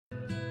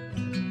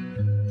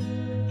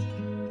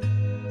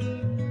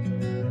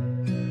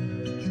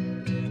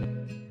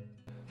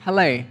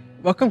Hello,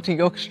 welcome to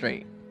York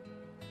Street.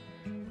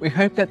 We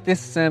hope that this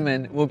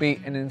sermon will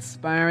be an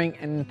inspiring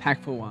and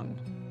impactful one,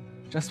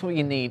 just what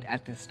you need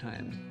at this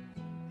time.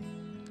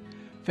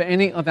 For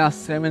any of our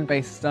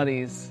sermon-based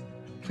studies,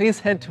 please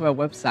head to our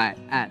website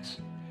at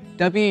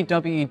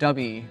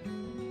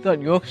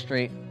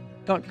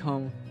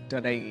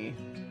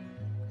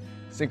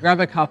www.yorkstreet.com.au. So grab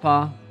a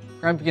cuppa,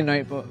 grab your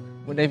notebook,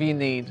 whatever you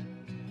need,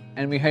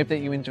 and we hope that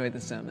you enjoy the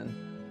sermon.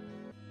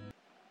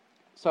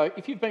 So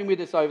if you've been with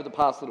us over the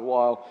past little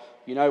while,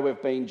 you know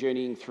we've been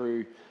journeying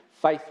through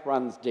Faith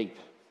Runs Deep,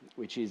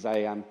 which is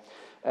a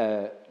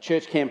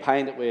church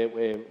campaign that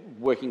we're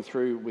working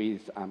through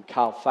with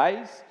Carl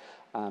Faze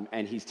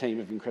and his team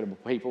of incredible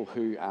people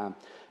who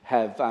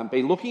have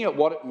been looking at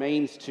what it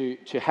means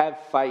to have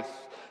faith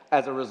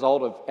as a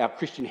result of our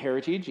Christian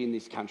heritage in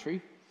this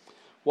country,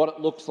 what it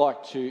looks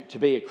like to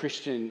be a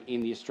Christian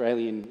in the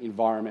Australian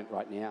environment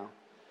right now,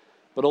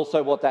 but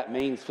also what that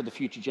means for the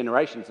future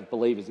generations of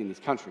believers in this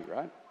country,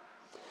 right?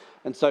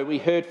 And so we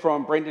heard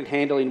from Brendan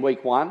Handel in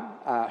week one,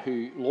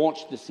 who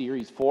launched the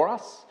series for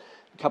us.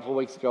 A couple of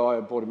weeks ago, I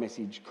brought a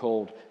message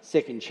called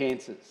Second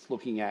Chances,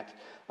 looking at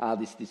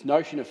this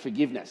notion of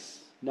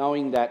forgiveness,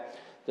 knowing that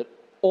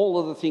all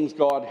of the things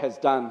God has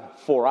done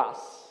for us,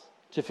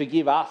 to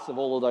forgive us of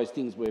all of those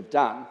things we've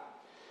done,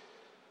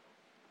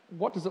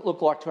 what does it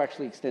look like to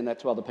actually extend that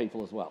to other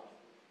people as well?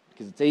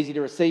 Because it's easy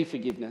to receive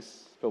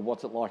forgiveness, but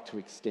what's it like to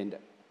extend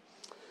it?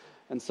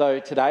 And so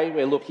today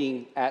we're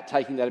looking at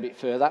taking that a bit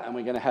further, and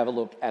we're going to have a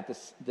look at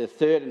the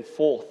third and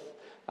fourth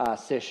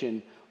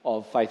session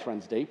of Faith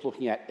Runs Deep,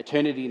 looking at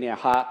eternity in our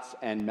hearts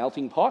and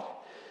melting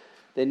pot.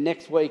 Then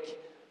next week,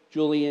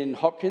 Julian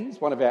Hopkins,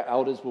 one of our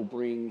elders, will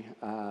bring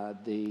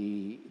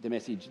the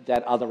message,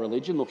 That Other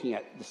Religion, looking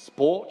at the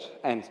sport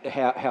and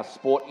how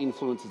sport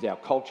influences our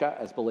culture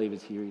as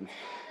believers here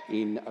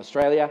in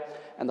Australia.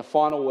 And the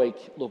final week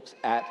looks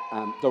at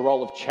the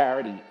role of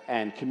charity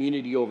and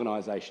community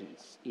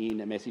organisations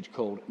in a message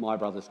called My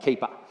Brother's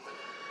Keeper.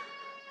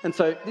 And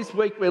so this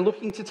week we're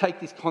looking to take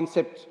this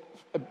concept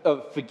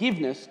of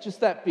forgiveness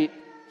just that bit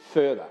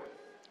further,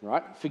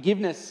 right?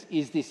 Forgiveness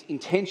is this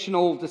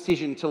intentional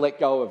decision to let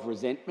go of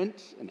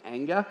resentment and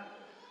anger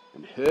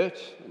and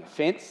hurt and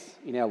offence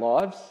in our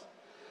lives.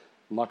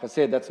 And like I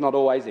said, that's not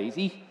always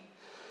easy.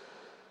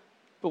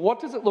 But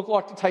what does it look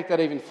like to take that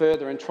even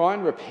further and try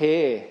and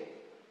repair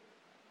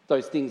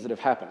those things that have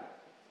happened?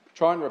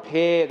 Try and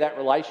repair that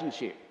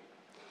relationship.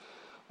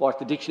 Like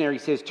the dictionary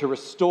says, to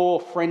restore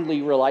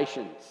friendly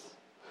relations.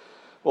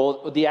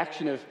 Or the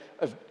action of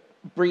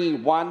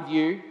bringing one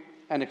view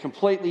and a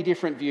completely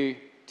different view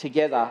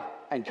together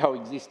and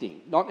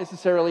coexisting. Not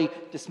necessarily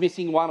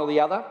dismissing one or the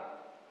other,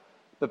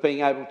 but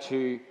being able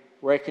to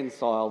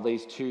reconcile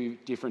these two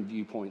different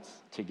viewpoints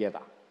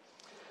together.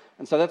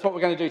 And so that's what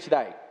we're going to do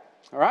today.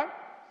 All right?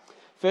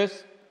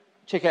 First,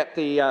 check out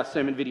the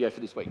sermon video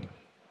for this week.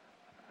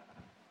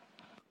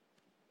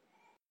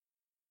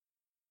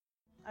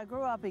 I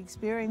grew up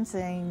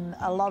experiencing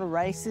a lot of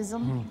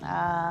racism,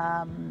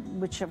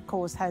 which of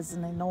course has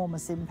an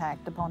enormous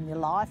impact upon your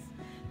life.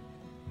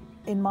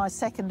 In my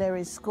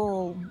secondary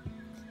school,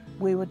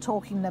 we were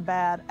talking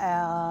about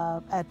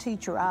our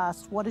teacher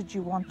asked, what did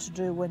you want to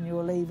do when you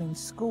were leaving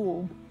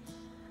school?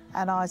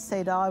 And I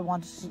said I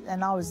wanted,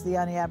 and I was the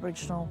only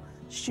Aboriginal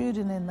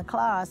student in the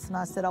class, and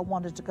I said I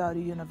wanted to go to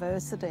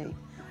university.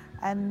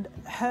 And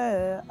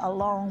her,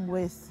 along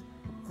with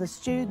the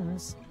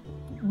students,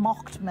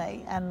 mocked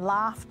me and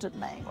laughed at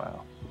me.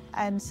 Wow.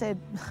 And said,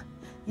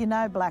 you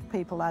know, black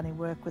people only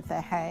work with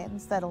their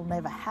hands, that'll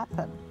never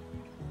happen.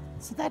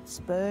 So that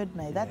spurred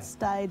me, that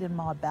stayed in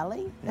my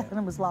belly, and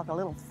it was like a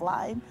little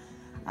flame.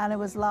 And it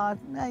was like,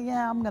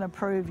 yeah, I'm going to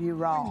prove you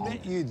wrong. If I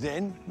met you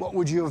then, what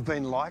would you have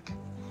been like?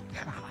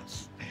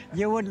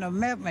 You wouldn't have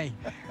met me.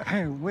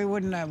 We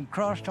wouldn't have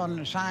crossed on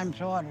the same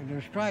side of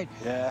the street.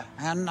 Yeah.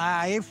 And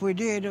if we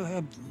did,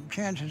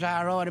 chances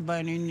are I'd have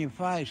been in your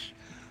face.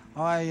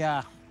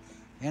 It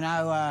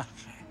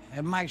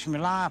makes me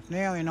laugh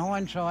now in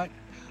hindsight.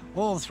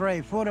 All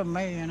 3 foot of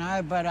me, you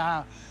know, but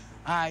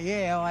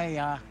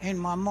in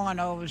my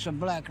mind I was a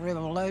black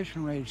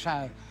revolutionary,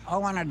 so I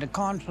wanted the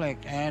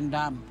conflict, and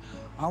I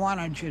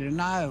wanted you to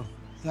know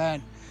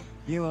that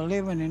you were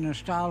living in a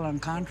stolen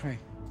country.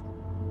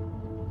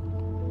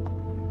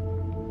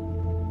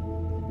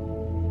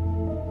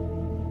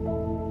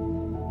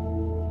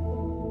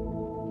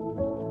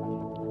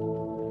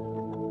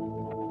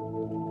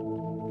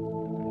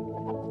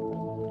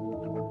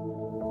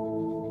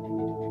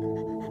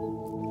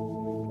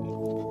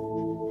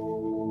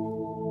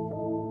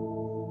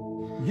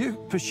 You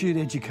pursued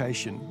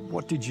education.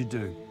 What did you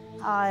do?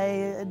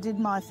 I did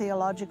my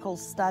theological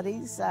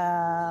studies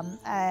at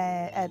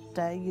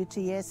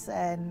UTS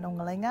and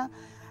Nungalinga.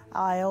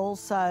 I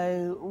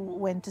also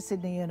went to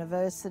Sydney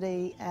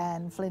University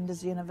and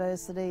Flinders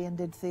University and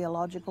did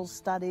theological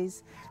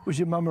studies. Was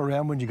your mum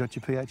around when you got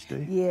your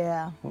PhD?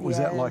 Yeah. What was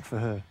that like for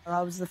her?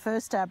 I was the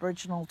first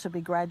Aboriginal to be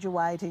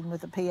graduating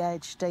with a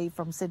PhD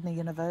from Sydney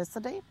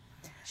University.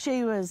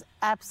 She was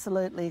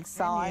absolutely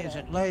excited. 10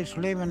 years at least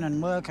living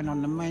and working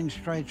on the main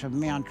streets of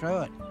Mount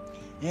Druitt.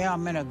 Yeah, I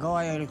met a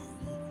guy who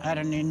had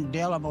an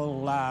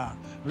indelible,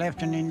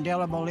 left an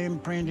indelible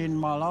imprint in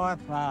my life.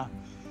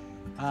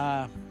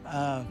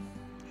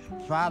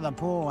 Father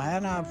Paul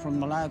Hanna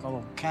from the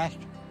local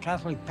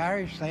Catholic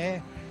parish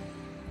there.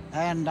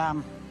 And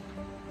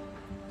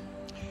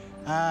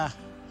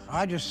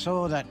I just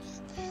saw that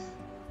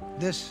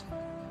this,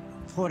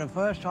 for the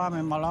first time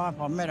in my life,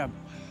 I met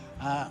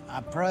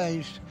a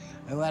priest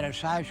who had a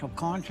social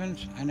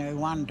conscience and who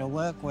wanted to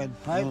work with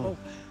people,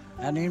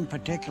 and in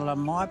particular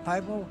my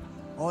people,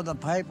 or the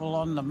people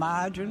on the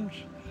margins.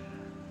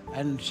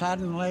 And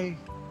suddenly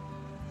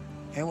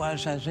it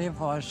was as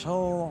if I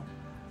saw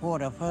for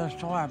the first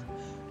time,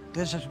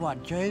 this is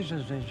what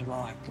Jesus is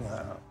like.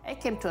 I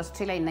came to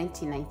Australia in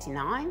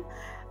 1999,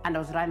 and I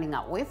was running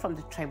away from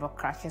the tribal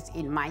crashes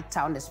in my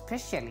town,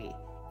 especially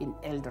in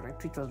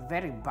Eldoret, which was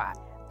very bad.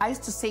 I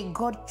used to say,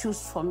 God, choose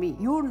for me.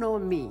 You know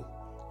me.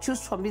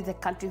 Choose for me the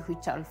country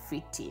which I'll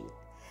fit in.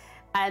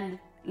 And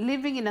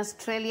living in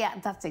Australia,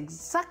 that's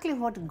exactly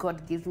what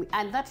God gives me.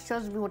 And that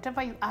shows me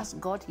whatever you ask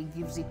God, He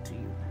gives it to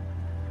you.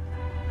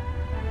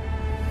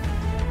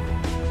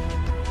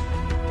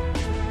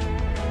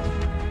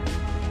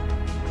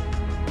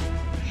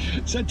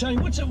 So, Tony,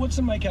 what's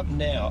the makeup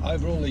now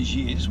over all these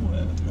years?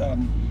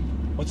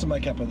 What's the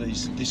makeup of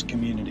this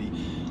community?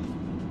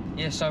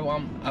 Yeah,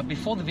 so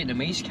before the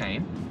Vietnamese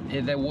came,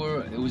 it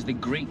was the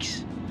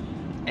Greeks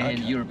and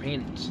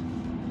Europeans.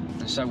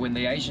 And so when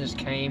the Asians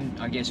came,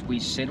 I guess we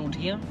settled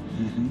here,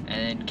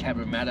 and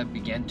Cabramatta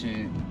began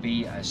to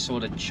be a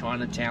sort of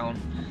Chinatown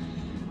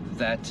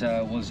that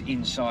was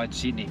inside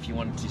Sydney. If you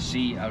wanted to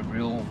see a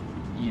real,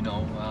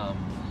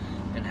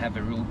 and have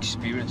a real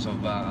experience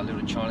of a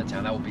little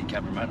Chinatown, that would be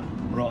Cabramatta.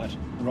 Right,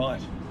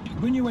 right.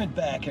 When you went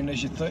back, and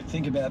as you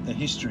think about the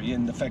history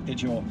and the fact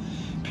that your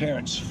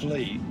parents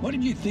fled, what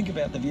did you think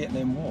about the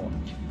Vietnam War?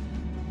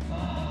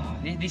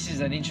 This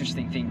is an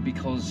interesting thing,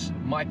 because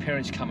my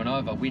parents coming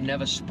over, we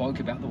never spoke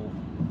about the war.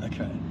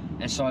 Okay.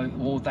 And so,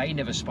 well, they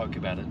never spoke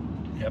about it.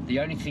 Yep. The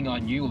only thing I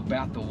knew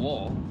about the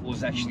war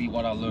was actually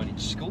what I learned in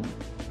school.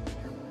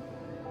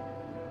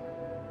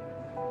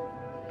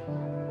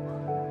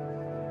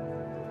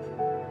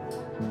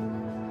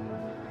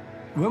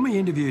 When we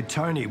interviewed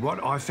Tony,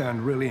 what I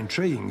found really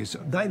intriguing is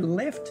they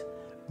left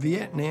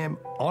Vietnam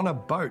on a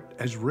boat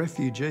as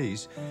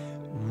refugees,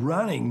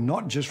 running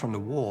not just from the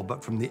war,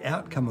 but from the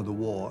outcome of the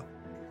war.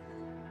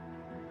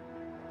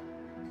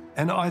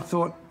 And I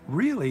thought,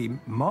 really,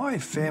 my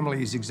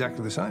family is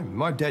exactly the same.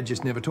 My dad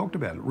just never talked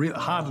about it,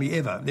 hardly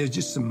ever. There's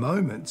just some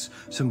moments,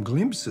 some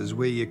glimpses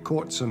where you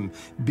caught some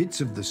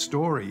bits of the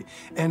story.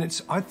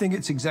 And I think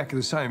it's exactly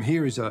the same.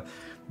 Here is a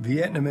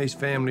Vietnamese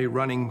family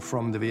running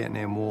from the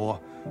Vietnam War,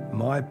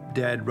 my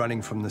dad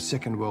running from the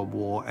Second World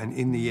War, and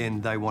in the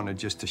end, they wanted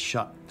just to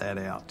shut that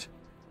out.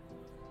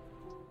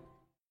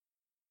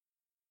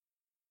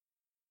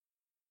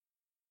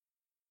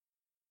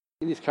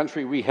 In this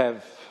country, we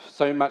have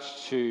so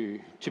much to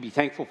be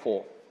thankful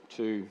for,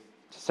 to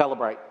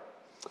celebrate.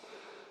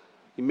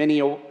 In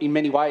many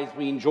ways,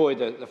 we enjoy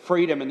the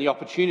freedom and the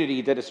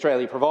opportunity that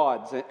Australia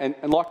provides. And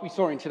like we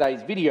saw in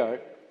today's video,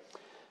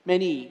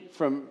 many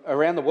from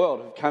around the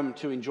world have come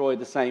to enjoy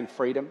the same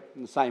freedom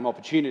and the same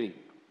opportunity.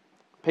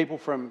 People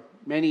from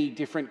many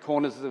different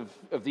corners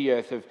of the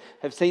earth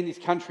have seen this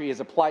country as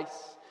a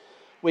place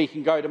where you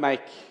can go to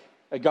make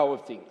a go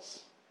of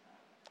things,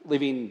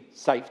 live in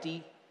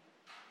safety,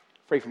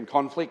 free from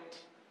conflict,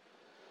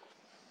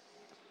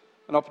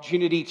 an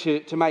opportunity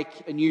to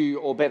make a new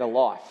or better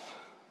life.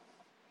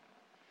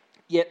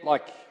 Yet,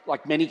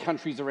 like many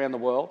countries around the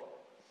world,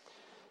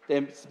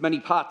 there's many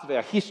parts of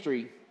our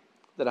history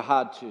that are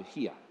hard to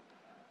hear,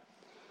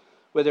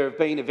 where there have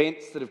been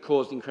events that have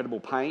caused incredible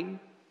pain,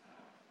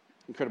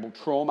 incredible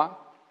trauma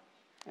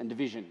and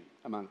division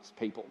amongst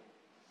people.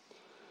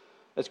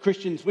 As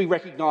Christians, we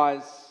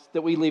recognise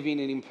that we live in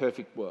an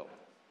imperfect world.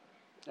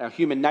 Our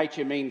human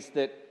nature means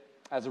that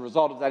as a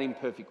result of that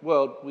imperfect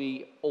world,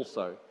 we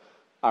also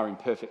are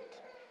imperfect.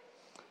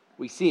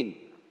 We sin.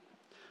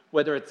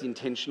 Whether it's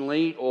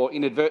intentionally or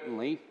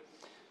inadvertently,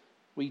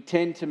 we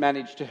tend to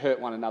manage to hurt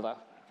one another,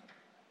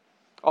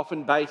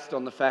 often based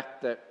on the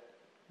fact that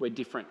we're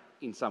different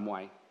in some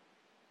way.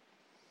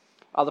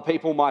 Other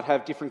people might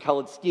have different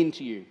coloured skin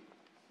to you.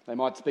 They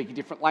might speak a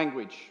different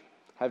language,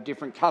 have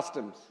different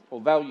customs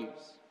or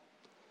values.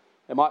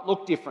 They might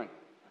look different,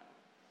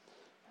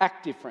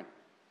 act different.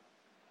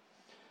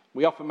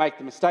 We often make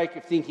the mistake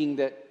of thinking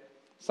that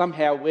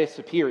somehow we're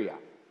superior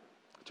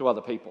to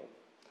other people,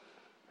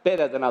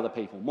 better than other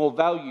people, more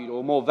valued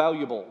or more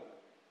valuable,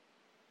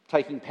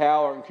 taking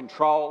power and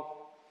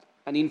control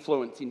and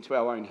influence into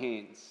our own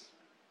hands.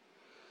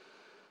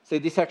 See,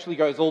 this actually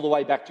goes all the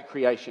way back to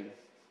creation.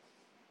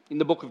 In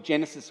the book of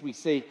Genesis, we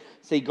see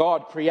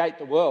God create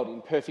the world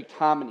in perfect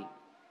harmony,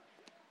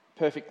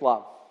 perfect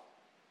love.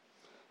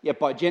 Yet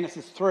by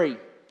Genesis 3,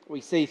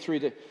 we see through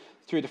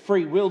the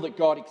free will that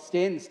God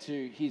extends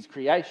to his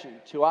creation,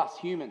 to us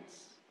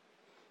humans,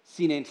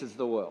 sin enters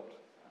the world.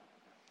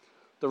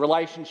 The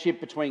relationship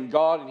between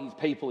God and his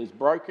people is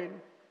broken.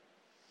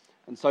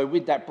 And so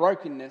with that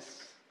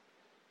brokenness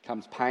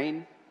comes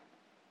pain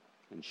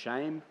and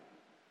shame,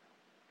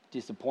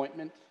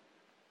 disappointment,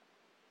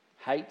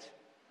 hate,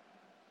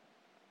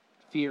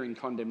 fear and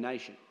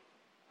condemnation.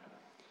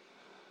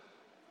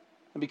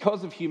 And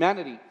because of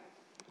humanity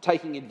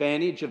taking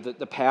advantage of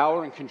the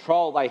power and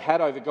control they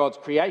had over God's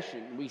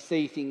creation, we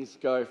see things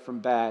go from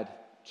bad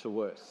to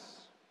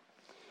worse.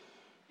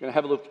 We're going to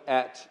have a look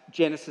at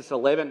Genesis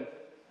 11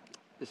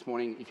 this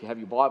morning, if you have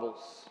your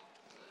Bibles.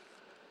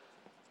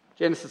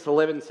 Genesis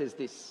 11 says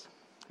this: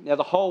 "Now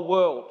the whole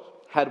world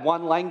had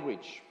one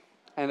language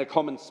and a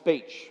common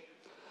speech.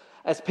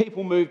 As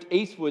people moved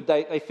eastward,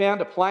 they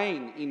found a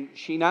plain in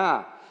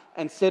Shinar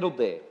and settled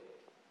there.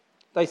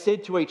 They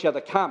said to each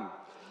other, 'Come,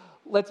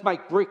 let's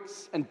make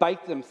bricks and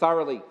bake them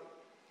thoroughly.'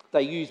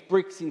 They used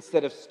bricks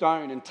instead of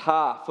stone and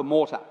tar for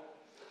mortar.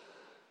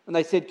 And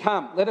they said,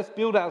 'Come, let us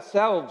build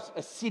ourselves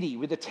a city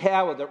with a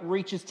tower that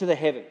reaches to the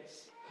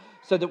heavens,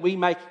 so that we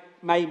may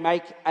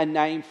make a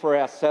name for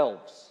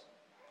ourselves.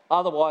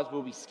 Otherwise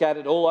we'll be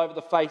scattered all over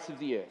the face of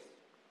the earth.'"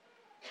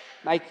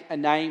 Make a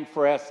name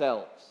for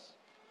ourselves.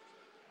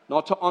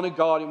 Not to honour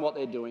God in what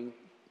they're doing,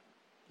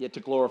 yet to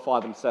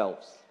glorify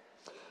themselves.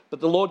 But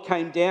the Lord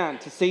came down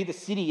to see the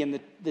city and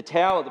the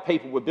tower the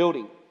people were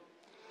building.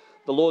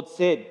 The Lord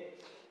said,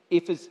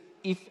 if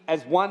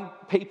as one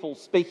people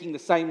speaking the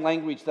same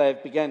language they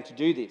have begun to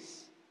do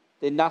this,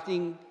 then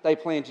nothing they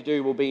plan to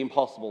do will be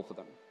impossible for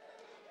them.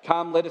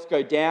 Come, let us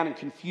go down and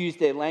confuse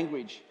their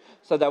language,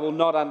 so they will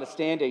not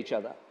understand each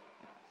other."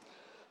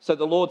 So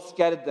the Lord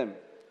scattered them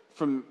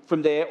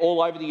from there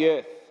all over the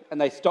earth,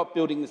 and they stopped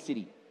building the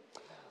city.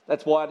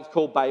 That's why it is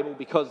called Babel,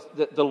 because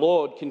the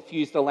Lord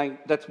confused the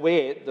language. That's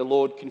where the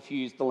Lord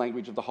confused the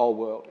language of the whole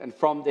world. And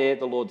from there,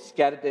 the Lord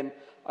scattered them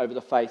over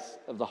the face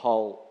of the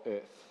whole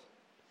earth.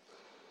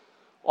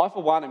 I,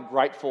 for one, am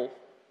grateful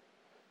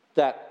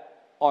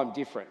that I'm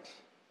different,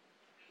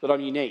 that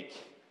I'm unique.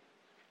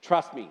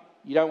 Trust me,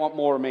 you don't want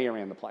more of me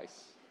around the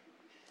place.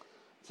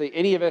 See,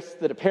 any of us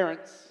that are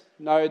parents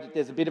know that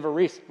there's a bit of a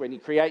risk when you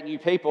create new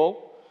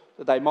people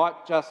that they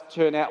might just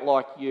turn out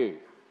like you.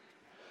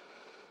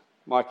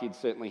 My kids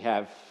certainly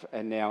have,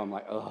 and now I'm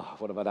like, oh,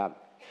 what have I done?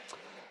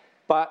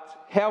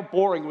 But how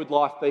boring would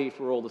life be if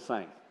we're all the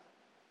same?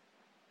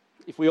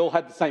 If we all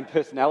had the same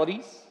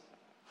personalities,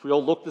 if we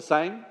all looked the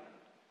same,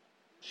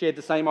 shared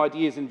the same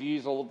ideas and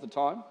views all of the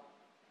time,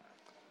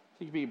 I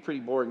think it'd be a pretty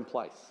boring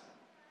place.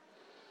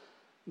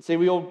 And see,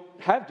 we all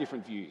have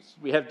different views.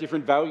 We have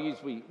different values.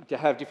 We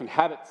have different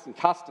habits and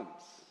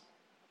customs.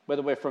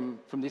 Whether we're from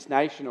this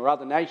nation or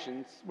other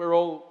nations, we're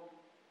all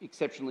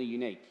exceptionally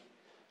unique,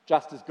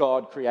 just as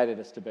God created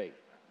us to be.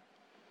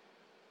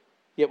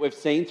 Yet we've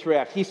seen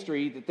throughout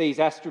history that these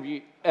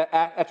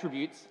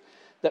attributes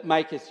that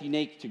make us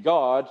unique to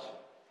God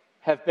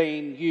have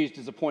been used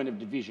as a point of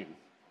division.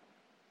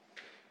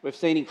 We've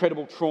seen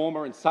incredible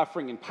trauma and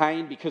suffering and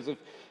pain because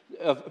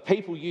of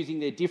people using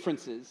their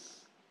differences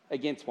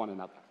against one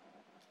another.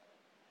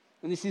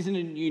 And this isn't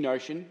a new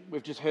notion.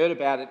 We've just heard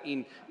about it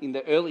in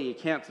the early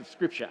accounts of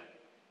Scripture.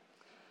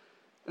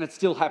 And it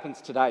still happens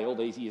today, all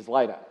these years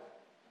later.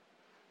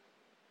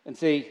 And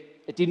see,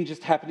 it didn't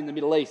just happen in the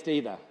Middle East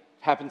either. It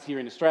happens here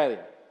in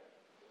Australia.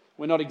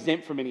 We're not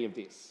exempt from any of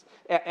this.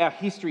 Our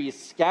history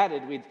is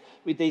scattered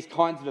with these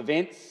kinds of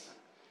events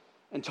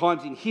and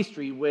times in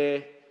history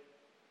where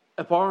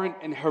abhorrent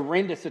and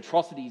horrendous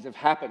atrocities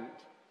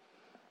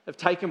have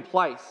taken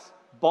place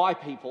by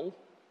people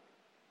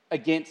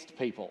against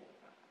people.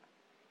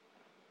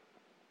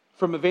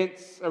 From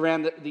events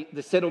around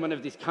the settlement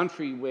of this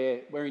country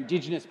where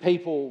Indigenous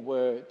people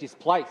were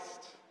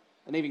displaced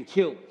and even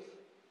killed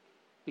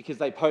because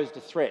they posed a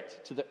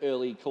threat to the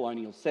early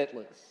colonial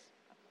settlers,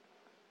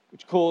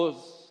 which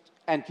caused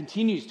and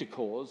continues to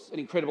cause an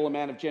incredible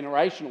amount of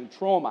generational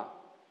trauma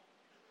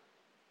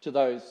to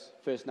those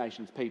First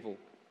Nations people.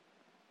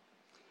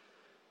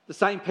 The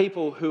same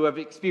people who have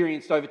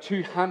experienced over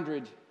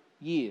 200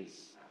 years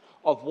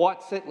of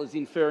white settlers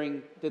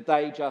inferring that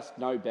they just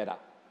know better.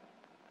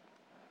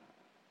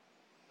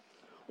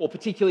 Or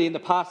particularly in the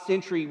past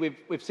century,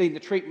 we've seen the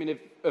treatment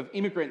of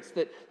immigrants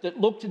that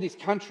look to this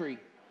country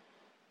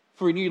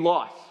for a new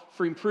life,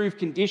 for improved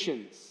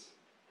conditions,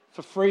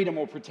 for freedom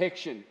or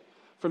protection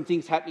from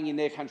things happening in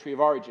their country of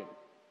origin.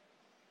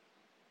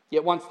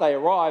 Yet once they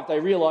arrive, they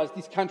realise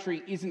this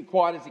country isn't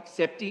quite as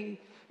accepting,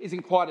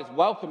 isn't quite as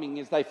welcoming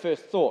as they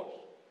first thought,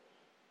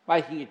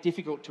 making it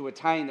difficult to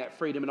attain that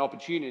freedom and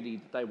opportunity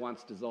that they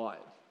once desired.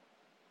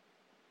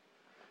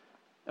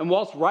 And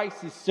whilst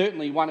race is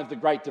certainly one of the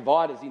great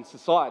dividers in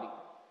society,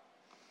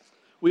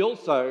 we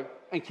also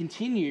and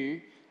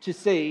continue to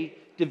see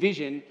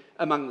division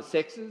among the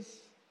sexes.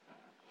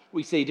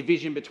 We see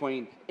division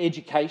between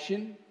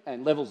education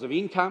and levels of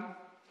income.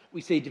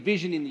 We see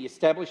division in the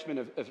establishment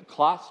of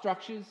class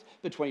structures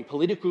between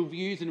political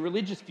views and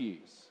religious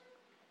views.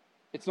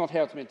 It's not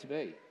how it's meant to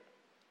be.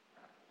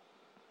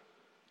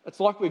 It's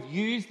like we've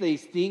used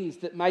these things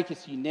that make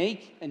us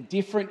unique and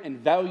different and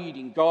valued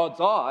in God's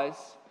eyes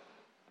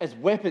as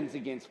weapons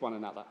against one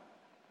another.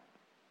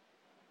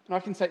 And I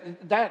can say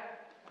that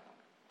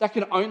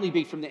can only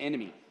be from the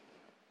enemy.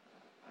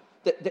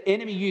 The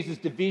enemy uses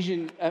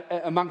division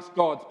amongst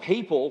God's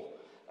people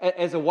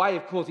as a way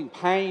of causing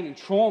pain and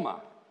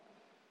trauma,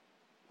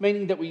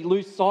 meaning that we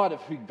lose sight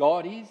of who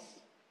God is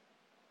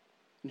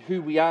and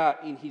who we are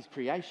in his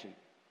creation.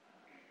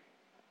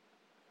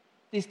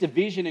 This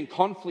division and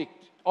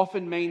conflict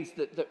often means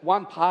that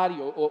one party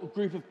or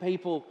group of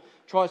people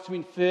tries to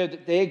infer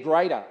that they're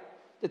greater,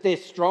 that they're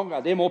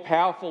stronger, they're more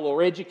powerful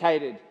or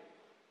educated,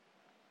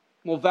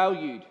 more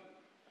valued.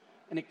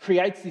 And it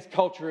creates this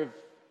culture of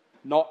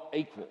not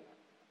equal,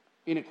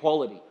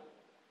 inequality.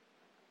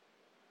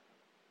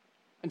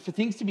 And for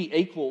things to be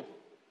equal,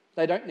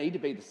 they don't need to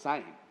be the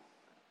same.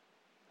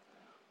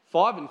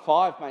 5 and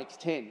 5 makes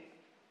 10,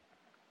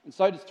 and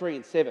so does 3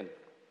 and 7.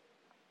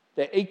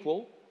 They're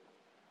equal,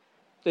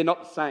 they're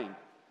not the same.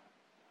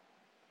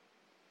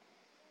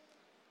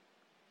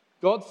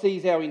 God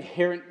sees our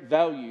inherent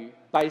value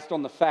based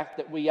on the fact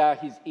that we are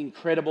his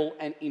incredible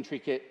and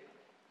intricate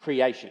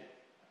creation.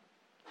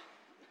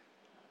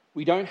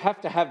 We don't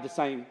have to have the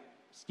same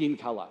skin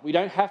colour. We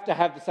don't have to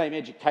have the same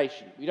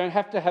education. We don't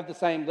have to have the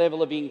same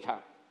level of income.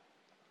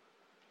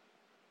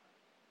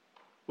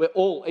 We're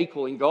all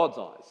equal in God's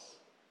eyes.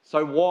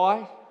 So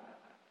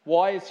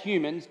why as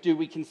humans do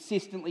we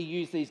consistently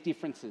use these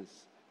differences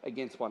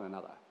against one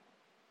another?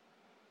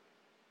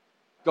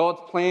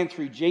 God's plan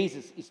through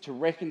Jesus is to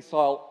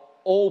reconcile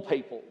all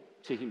people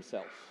to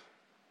himself.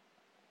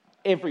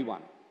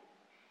 Everyone.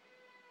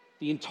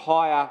 The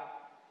entire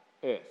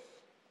earth.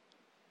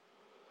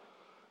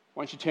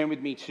 Why don't you turn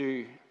with me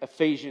to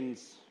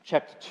Ephesians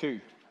chapter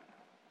 2.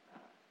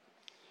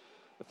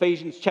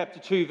 Ephesians chapter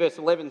 2 verse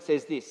 11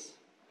 says this: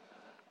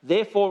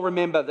 "Therefore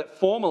remember that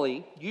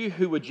formerly you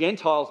who were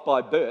Gentiles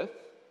by birth,"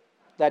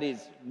 that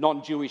is,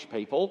 non-Jewish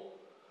people,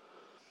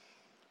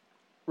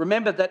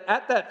 "remember that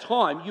at that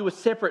time you were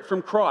separate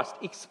from Christ,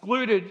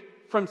 excluded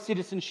from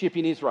citizenship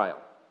in Israel,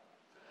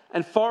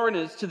 and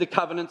foreigners to the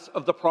covenants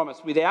of the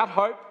promise, without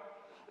hope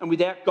and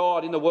without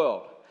God in the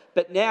world.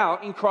 But now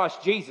in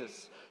Christ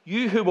Jesus,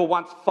 you who were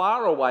once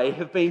far away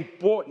have been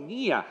brought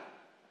near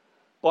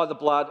by the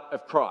blood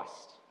of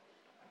Christ.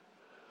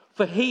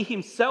 For he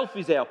himself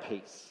is our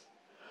peace,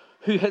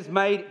 who has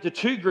made the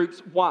two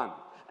groups one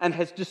and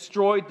has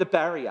destroyed the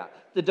barrier,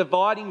 the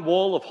dividing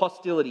wall of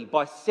hostility,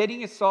 by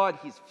setting aside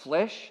his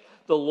flesh,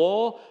 the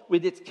law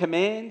with its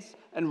commands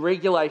and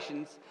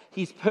regulations.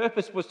 His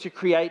purpose was to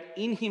create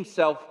in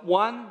himself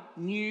one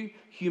new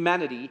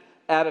humanity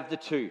out of the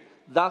two,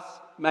 thus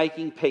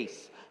making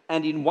peace,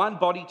 and in one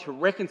body to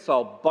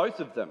reconcile both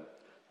of them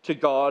to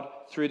God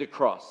through the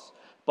cross,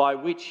 by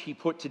which he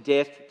put to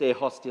death their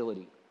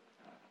hostility.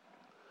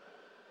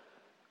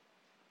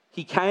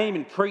 He came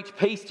and preached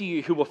peace to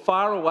you who were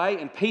far away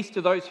and peace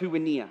to those who were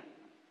near.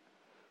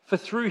 For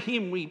through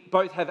him we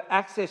both have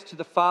access to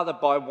the Father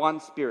by one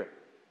Spirit.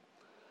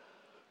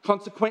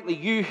 Consequently,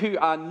 you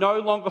are no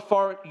longer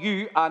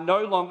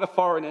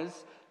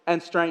foreigners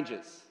and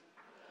strangers,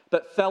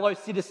 but fellow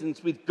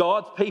citizens with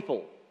God's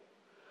people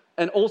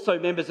and also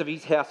members of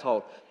his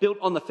household, built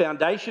on the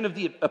foundation of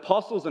the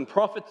apostles and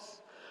prophets,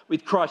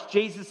 with Christ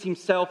Jesus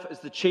himself as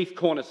the chief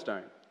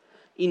cornerstone.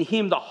 In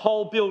him the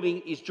whole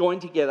building is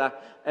joined together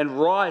and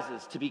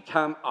rises to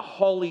become a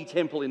holy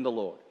temple in the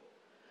Lord.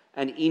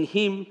 And in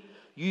him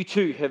you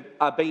too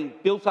are being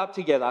built up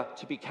together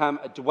to become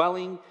a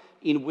dwelling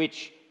in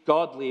which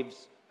God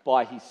lives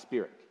by his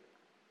Spirit."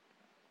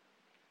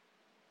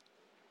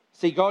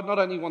 See, God not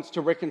only wants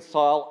to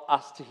reconcile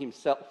us to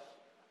himself,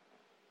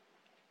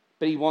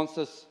 but he wants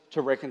us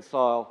to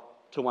reconcile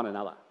to one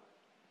another.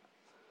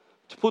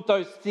 To put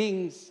those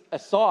things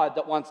aside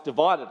that once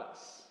divided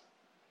us,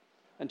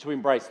 and to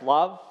embrace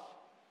love,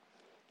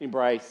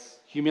 embrace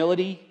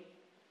humility,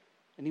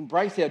 and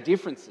embrace our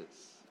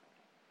differences.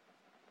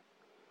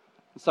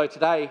 And so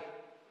today,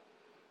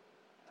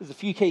 there's a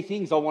few key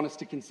things I want us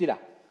to consider.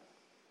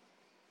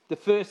 The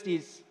first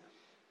is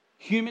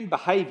human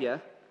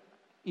behaviour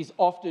is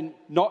often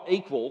not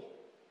equal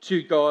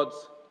to God's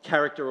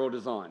character or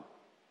design.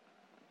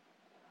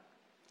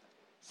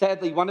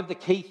 Sadly, one of the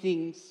key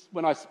things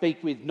when I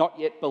speak with not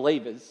yet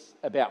believers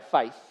about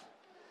faith,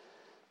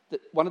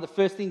 that one of the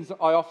first things that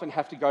I often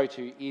have to go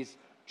to is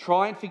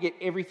try and forget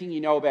everything you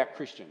know about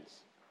Christians.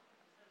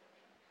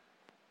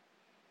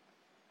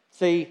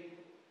 See,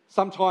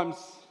 sometimes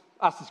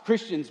us as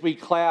Christians, we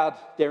cloud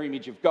their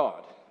image of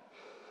God.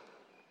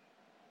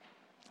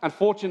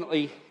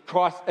 Unfortunately,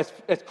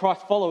 as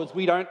Christ followers,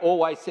 we don't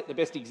always set the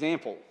best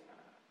example.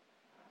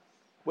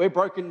 We're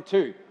broken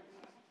too.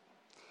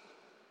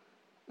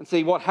 And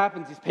see, what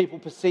happens is people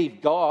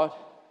perceive God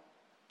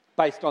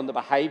based on the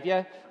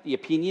behaviour, the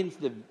opinions,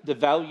 the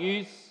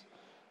values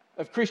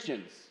of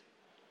Christians,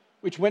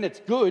 which when it's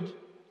good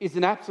is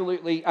an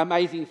absolutely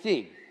amazing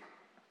thing.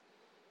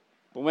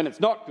 But when it's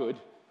not good,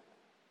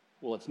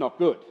 well, it's not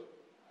good.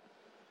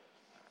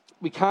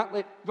 We can't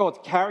let God's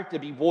character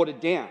be watered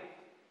down,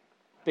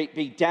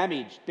 be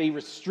damaged, be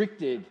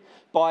restricted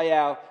by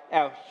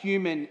our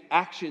human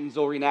actions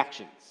or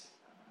inactions.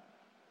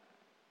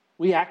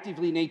 We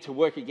actively need to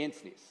work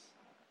against this.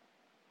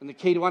 And the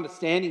key to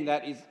understanding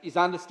that is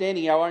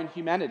understanding our own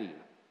humanity.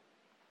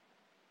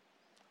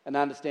 and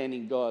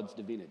understanding God's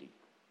divinity.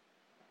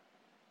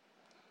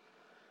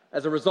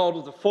 As a result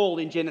of the fall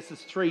in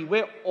Genesis 3,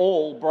 we're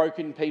all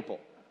broken people.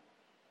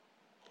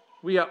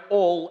 We are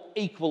all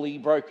equally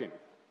broken.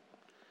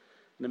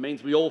 And it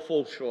means we all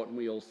fall short and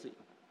we all sin.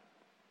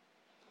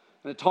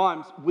 And at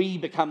times, we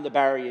become the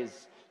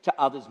barriers to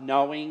others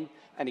knowing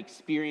and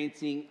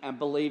experiencing and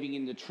believing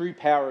in the true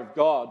power of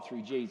God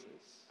through Jesus.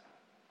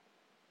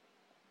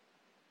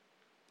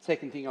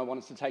 Second thing I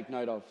want us to take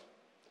note of.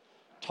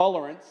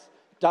 Tolerance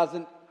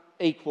doesn't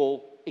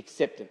equal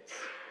acceptance.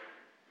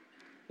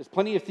 There's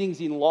plenty of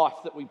things in life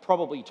that we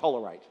probably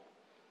tolerate.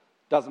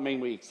 Doesn't mean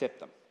we accept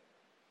them.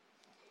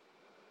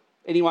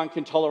 Anyone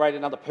can tolerate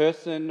another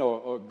person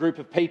or a group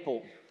of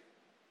people,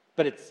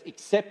 but it's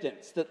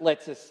acceptance that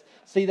lets us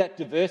see that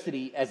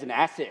diversity as an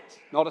asset,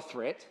 not a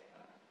threat.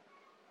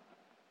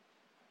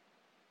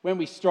 When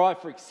we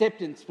strive for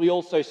acceptance, we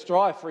also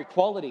strive for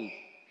equality,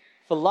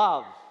 for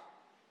love,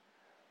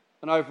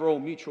 and overall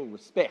mutual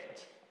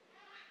respect.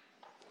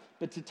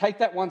 But to take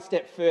that one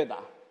step further,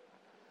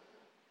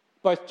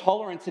 both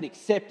tolerance and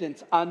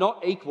acceptance are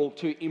not equal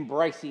to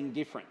embracing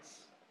difference.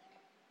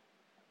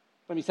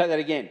 Let me say that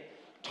again.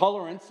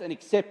 Tolerance and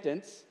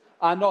acceptance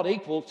are not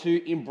equal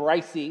to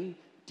embracing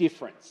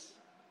difference.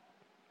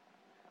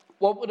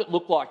 What would it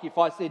look like if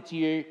I said to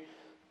you,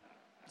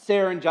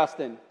 Sarah and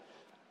Justin,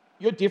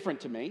 you're different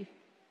to me.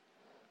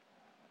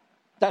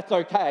 That's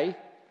okay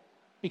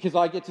because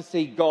I get to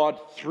see God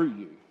through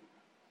you.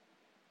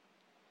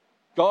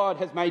 God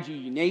has made you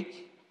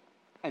unique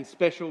and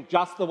special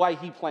just the way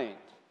He planned.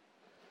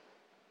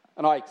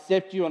 And I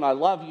accept you and I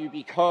love you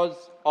because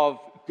of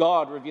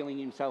God revealing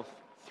Himself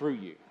through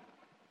you.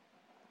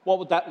 What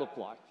would that look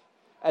like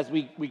as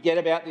we get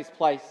about this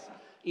place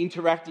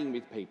interacting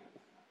with people?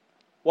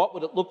 What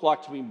would it look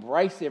like to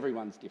embrace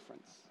everyone's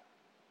difference?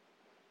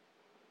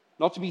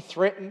 Not to be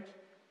threatened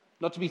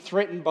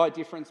by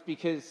difference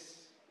because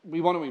we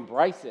want to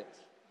embrace it.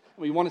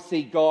 We want to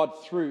see God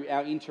through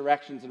our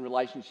interactions and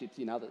relationships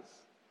in others.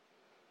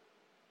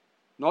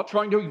 Not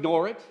trying to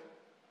ignore it,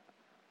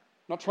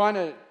 not trying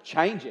to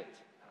change it,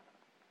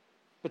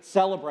 but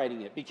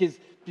celebrating it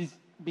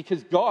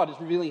because God is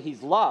revealing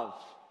His love,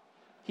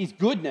 His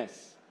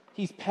goodness,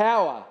 His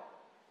power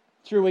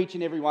through each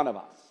and every one of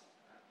us.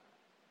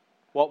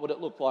 What would it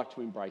look like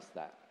to embrace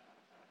that?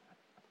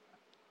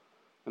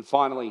 And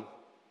finally,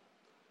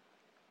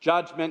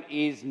 judgment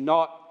is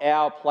not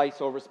our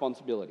place or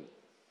responsibility.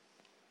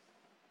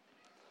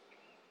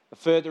 A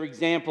further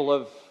example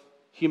of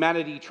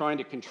humanity trying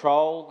to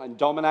control and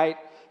dominate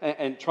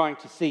and trying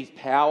to seize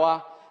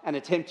power and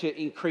attempt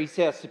to increase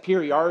our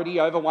superiority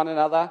over one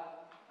another,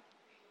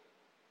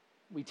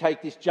 we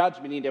take this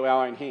judgment into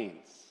our own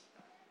hands.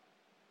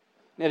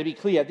 Now, to be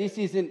clear, this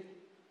isn't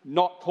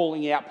not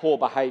calling out poor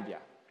behaviour.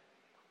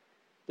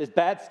 There's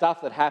bad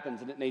stuff that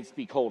happens and it needs to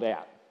be called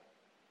out.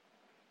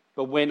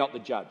 But we're not the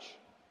judge.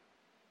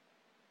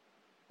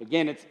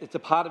 Again, it's a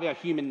part of our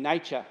human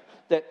nature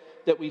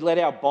that we let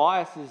our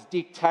biases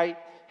dictate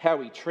how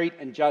we treat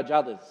and judge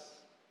others.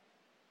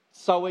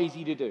 So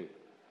easy to do.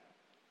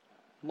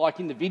 Like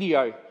in the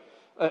video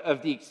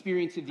of the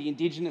experience of the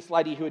Indigenous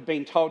lady who had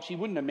been told she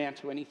wouldn't amount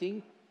to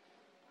anything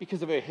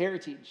because of her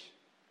heritage,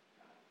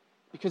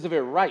 because of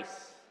her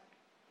race,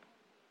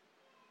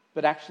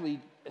 but actually,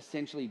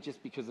 essentially,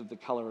 just because of the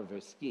colour of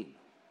her skin.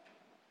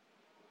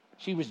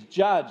 She was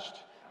judged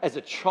as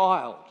a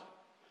child,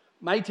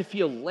 made to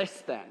feel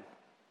less than.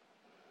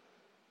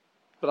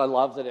 But I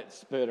love that it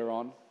spurred her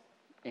on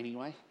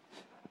anyway.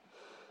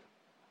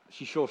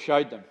 She sure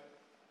showed them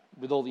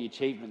with all the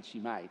achievements she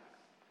made.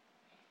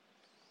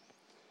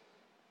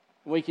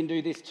 We can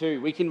do this too.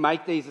 We can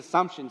make these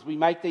assumptions. We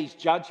make these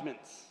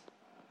judgments.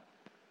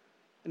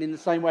 And in the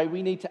same way,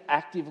 we need to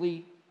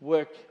actively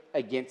work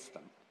against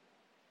them.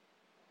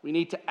 We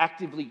need to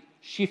actively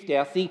shift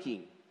our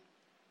thinking.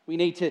 We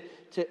need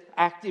to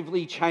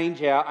actively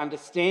change our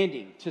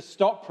understanding, to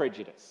stop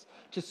prejudice,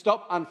 to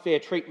stop unfair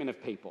treatment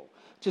of people,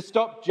 to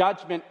stop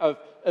judgment of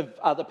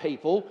other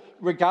people,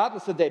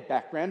 regardless of their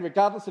background,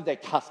 regardless of their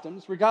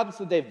customs,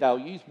 regardless of their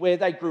values, where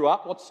they grew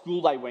up, what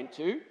school they went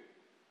to,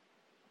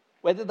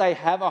 whether they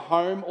have a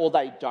home or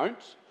they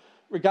don't,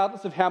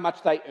 regardless of how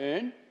much they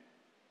earn,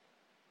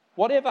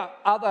 whatever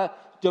other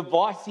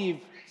divisive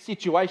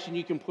situation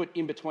you can put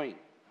in between.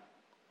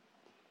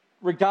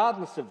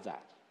 Regardless of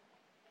that,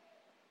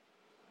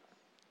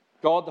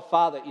 God the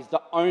Father is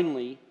the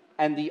only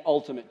and the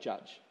ultimate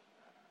judge,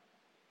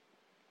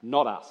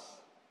 not us.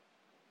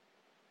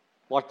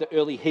 Like the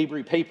early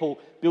Hebrew people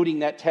building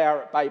that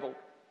tower at Babel,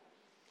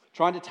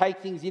 trying to take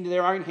things into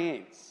their own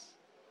hands.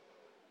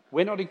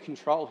 We're not in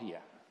control here.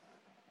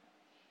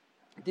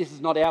 This is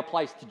not our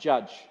place to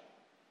judge.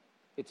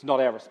 It's not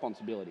our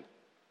responsibility.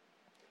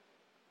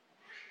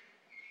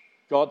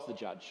 God's the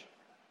judge.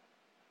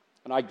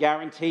 And I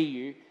guarantee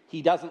you,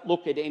 He doesn't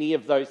look at any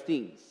of those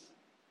things.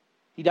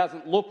 He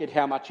doesn't look at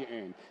how much you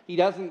earn. He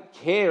doesn't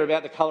care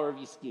about the colour of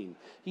your skin.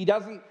 He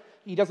doesn't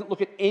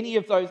look at any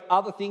of those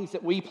other things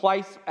that we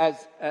place as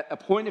a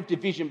point of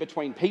division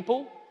between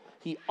people.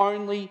 He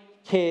only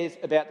cares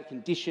about the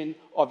condition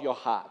of your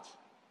heart.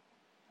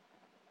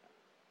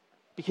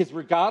 Because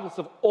regardless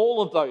of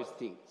all of those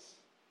things,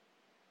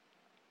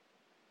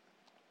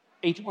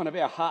 each one of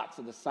our hearts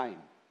are the same.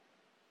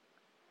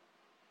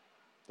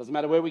 Doesn't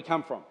matter where we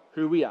come from,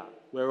 who we are.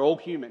 We're all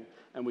human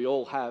and we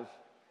all have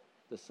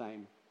the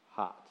same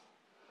heart.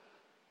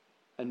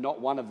 And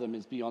not one of them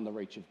is beyond the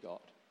reach of God.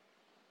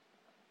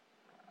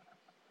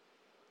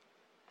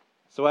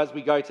 So as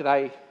we go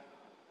today,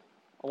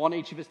 I want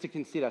each of us to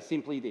consider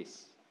simply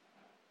this.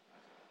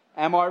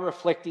 Am I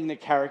reflecting the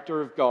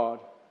character of God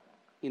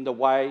in the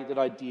way that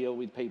I deal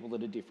with people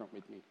that are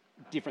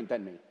different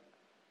than me?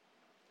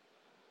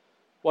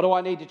 What do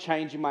I need to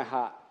change in my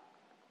heart?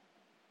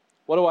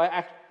 What do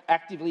I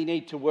actively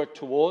need to work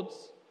towards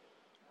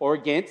or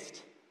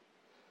against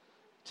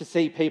to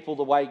see people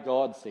the way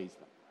God sees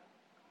them?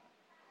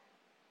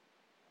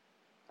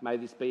 May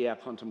this be our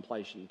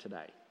contemplation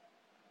today.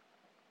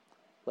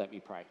 Let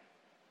me pray.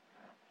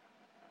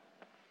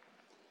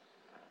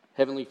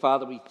 Heavenly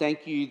Father, we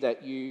thank you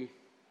that you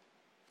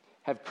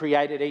have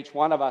created each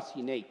one of us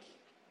unique,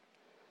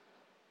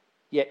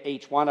 yet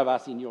each one of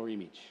us in your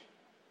image.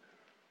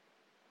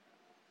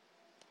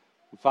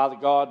 And Father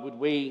God, would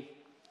we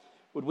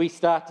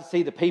start to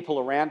see the people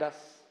around us,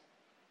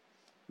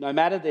 no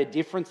matter their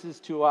differences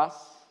to us,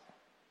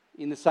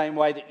 in the same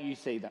way that you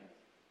see them?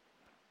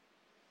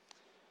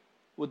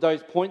 Would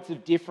those points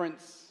of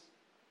difference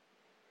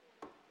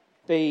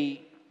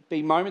be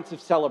moments of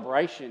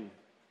celebration,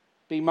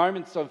 be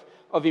moments of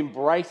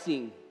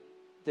embracing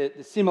the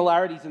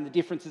similarities and the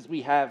differences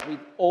we have with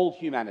all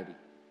humanity?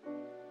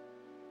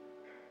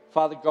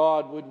 Father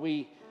God, would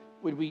we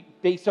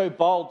be so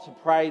bold to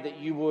pray that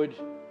you would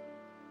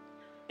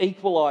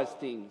equalise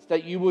things,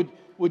 that you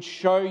would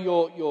show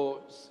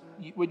your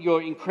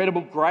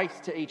incredible grace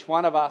to each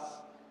one of us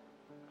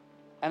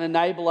and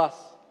enable us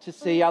to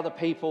see other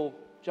people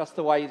just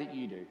the way that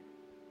you do.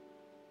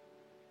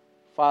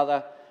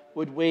 Father,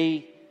 would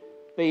we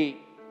be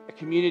a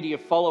community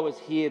of followers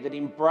here that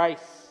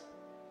embrace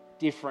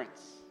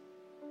difference,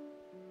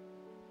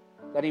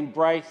 that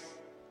embrace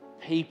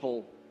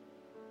people,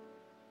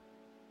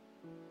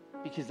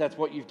 because that's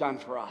what you've done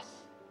for us.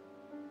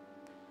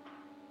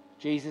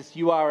 Jesus,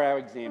 you are our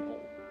example.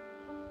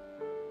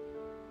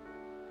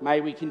 May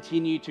we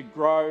continue to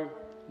grow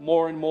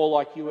more and more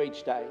like you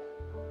each day.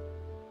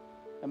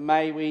 And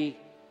may we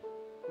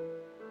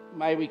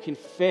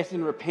confess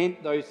and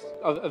repent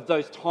of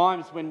those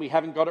times when we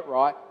haven't got it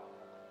right,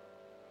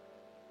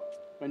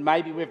 when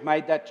maybe we've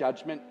made that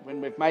judgment,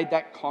 when we've made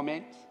that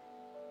comment.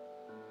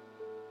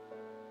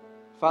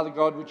 Father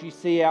God, would you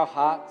see our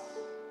hearts,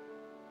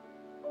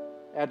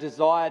 our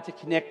desire to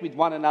connect with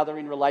one another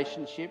in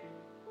relationship?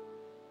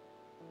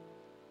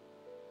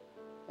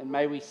 And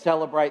may we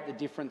celebrate the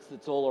difference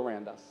that's all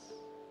around us,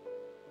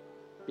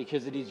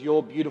 because it is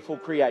your beautiful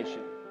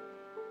creation.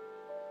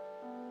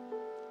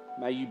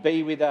 May you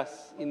be with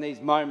us in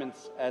these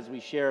moments as we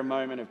share a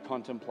moment of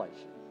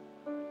contemplation.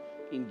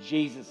 In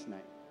Jesus' name,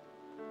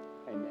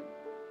 amen.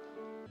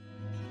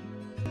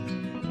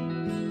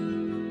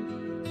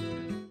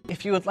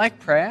 If you would like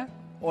prayer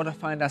or to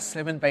find our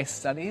sermon-based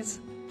studies,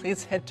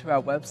 please head to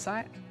our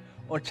website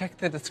or check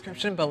the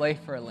description below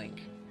for a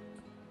link.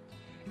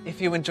 If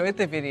you enjoyed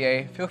the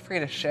video, feel free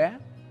to share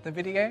the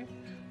video,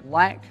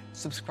 like,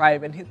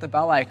 subscribe and hit the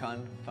bell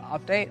icon for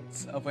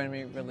updates of when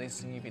we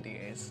release new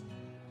videos.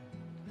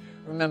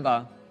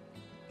 Remember,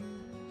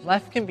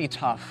 life can be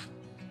tough,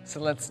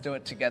 so let's do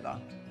it together.